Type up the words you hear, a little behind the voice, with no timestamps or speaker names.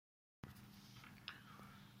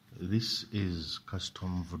This is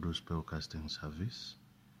Custom Voodoo Spellcasting Service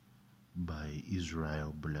by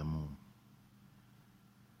Israel Bulemu.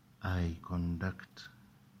 I conduct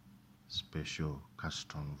special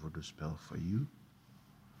custom voodoo spell for you.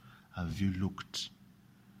 Have you looked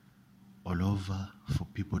all over for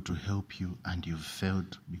people to help you and you've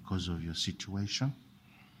failed because of your situation?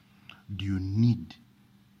 Do you need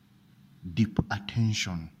deep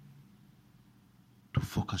attention to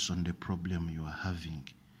focus on the problem you are having?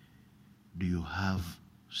 Do you have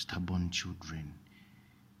stubborn children?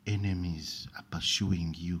 Enemies are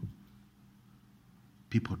pursuing you.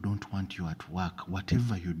 People don't want you at work.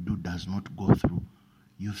 Whatever you do does not go through.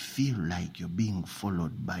 You feel like you're being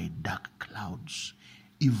followed by dark clouds,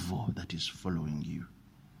 evil that is following you.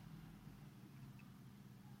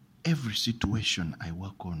 Every situation I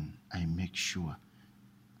work on, I make sure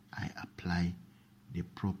I apply the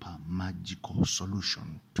proper magical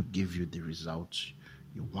solution to give you the results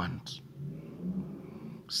you want.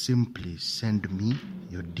 Simply send me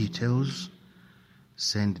your details,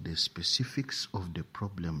 send the specifics of the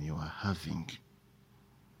problem you are having,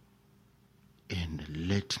 and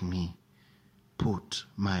let me put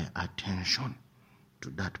my attention to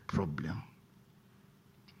that problem.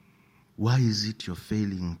 Why is it you're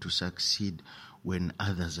failing to succeed when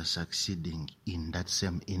others are succeeding in that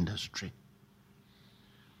same industry?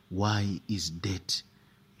 Why is debt?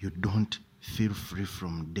 You don't feel free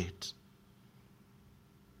from debt.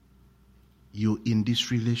 You're in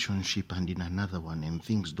this relationship and in another one and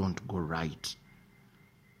things don't go right.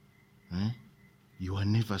 You are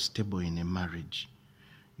never stable in a marriage.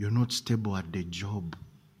 You're not stable at the job.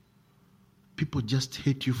 People just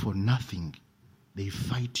hate you for nothing. They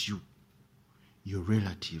fight you. Your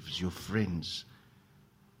relatives, your friends,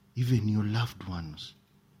 even your loved ones.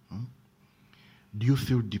 Do you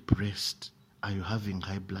feel depressed? Are you having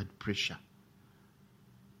high blood pressure?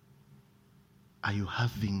 Are you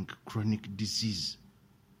having chronic disease?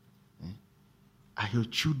 Are your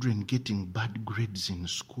children getting bad grades in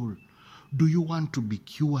school? Do you want to be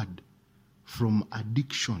cured from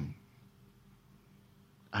addiction?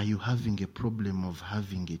 Are you having a problem of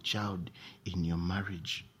having a child in your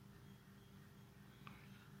marriage?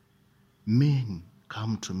 Men,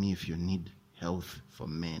 come to me if you need health for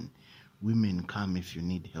men. Women, come if you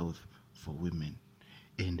need health for women.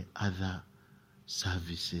 And other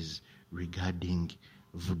services regarding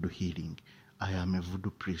voodoo healing. I am a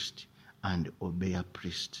voodoo priest and obeya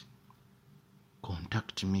priest.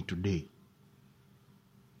 Contact me today.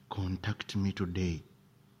 Contact me today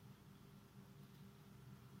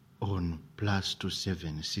on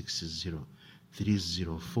 +2760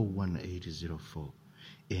 304180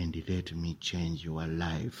 and let me change your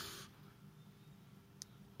life.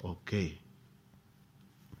 Okay.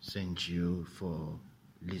 Thank you for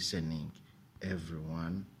listening,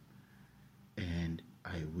 everyone, and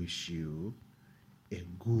I wish you a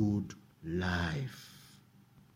good life.